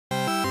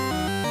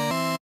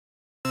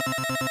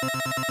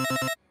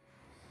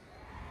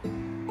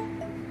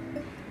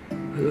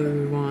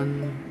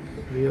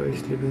is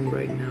sleeping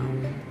right now.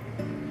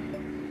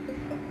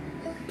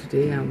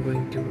 Today I'm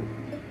going to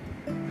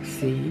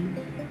see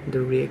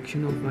the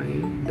reaction of my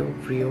dog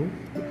Rio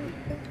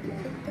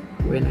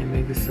when I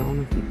make the sound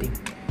of eating.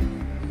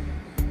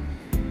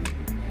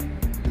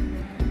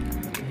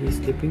 He's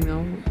sleeping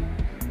now.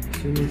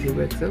 As soon as he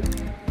wakes up,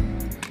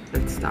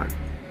 let's start.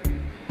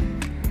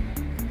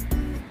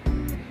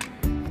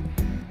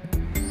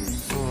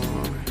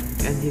 Oh,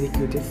 and he's the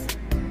cutest.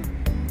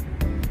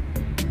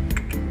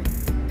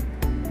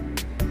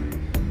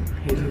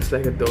 He looks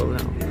like a doll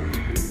now.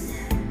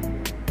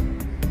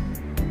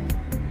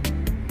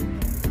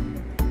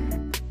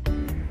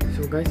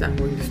 So guys, I'm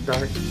going to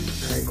start.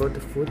 I got the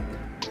food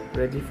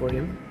ready for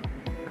him.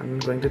 I'm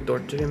not going to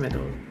torture him at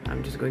all.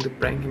 I'm just going to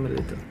prank him a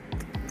little.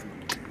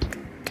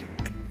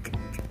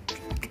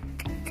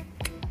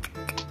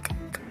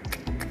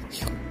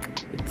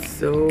 It's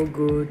so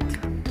good.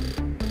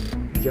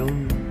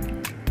 Yum.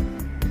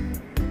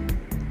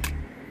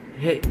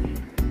 Hey.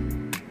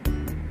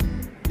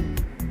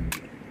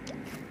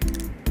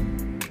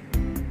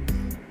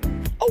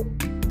 Oh.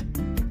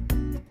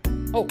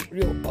 Oh,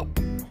 Rio. Oh.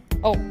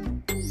 Oh.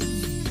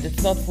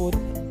 It's not food.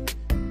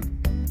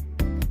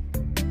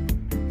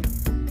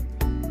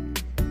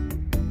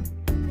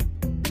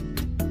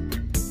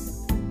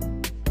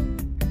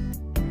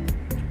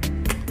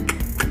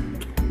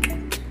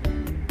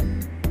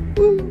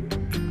 Woo.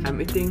 I'm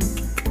eating.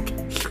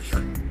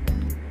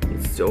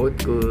 It's so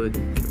good.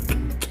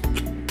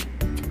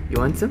 You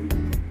want some?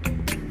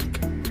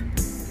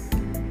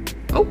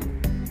 Oh.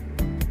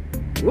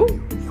 Whoa.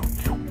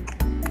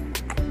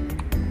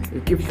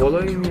 You keep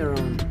following me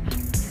around.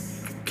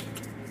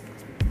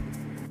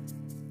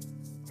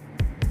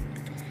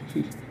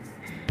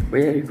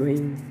 Where are you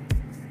going?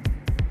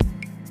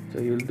 So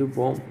you'll do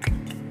bomb.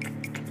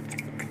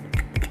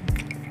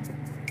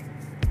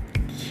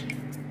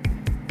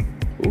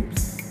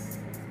 Oops.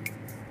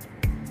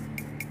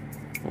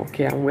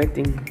 Okay, I'm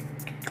waiting.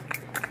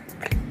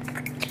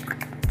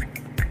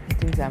 He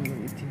thinks I'm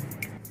eating.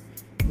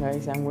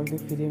 Guys, I'm going to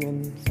feed him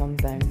in some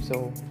time,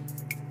 so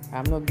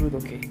I'm not good,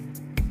 okay?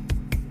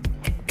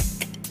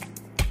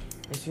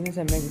 As soon as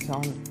I make a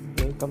sound,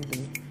 he'll come to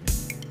me.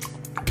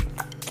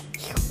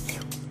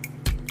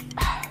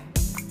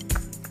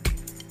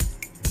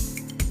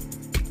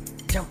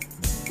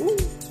 Ooh.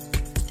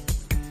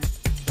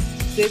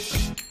 Sit.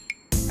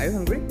 Are you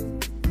hungry?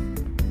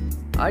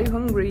 Are you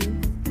hungry?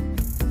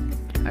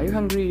 Are you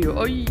hungry?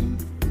 Oi.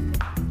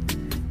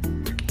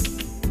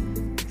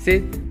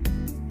 Sit.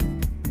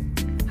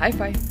 High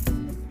five.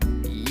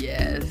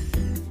 Yes.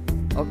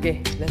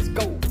 Okay, let's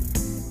go.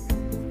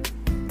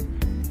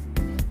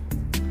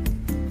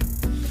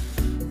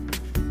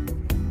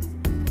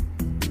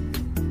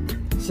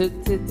 Sit.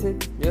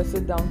 You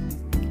sit down.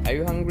 Are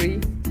you hungry?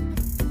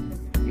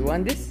 You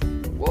want this?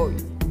 Whoa,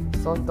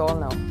 so tall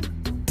now.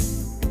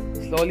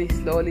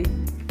 Slowly.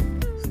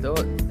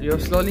 Rio,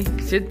 slowly.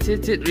 Sit.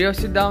 Rio,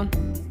 sit down.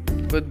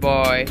 Good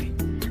boy.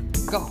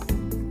 Go.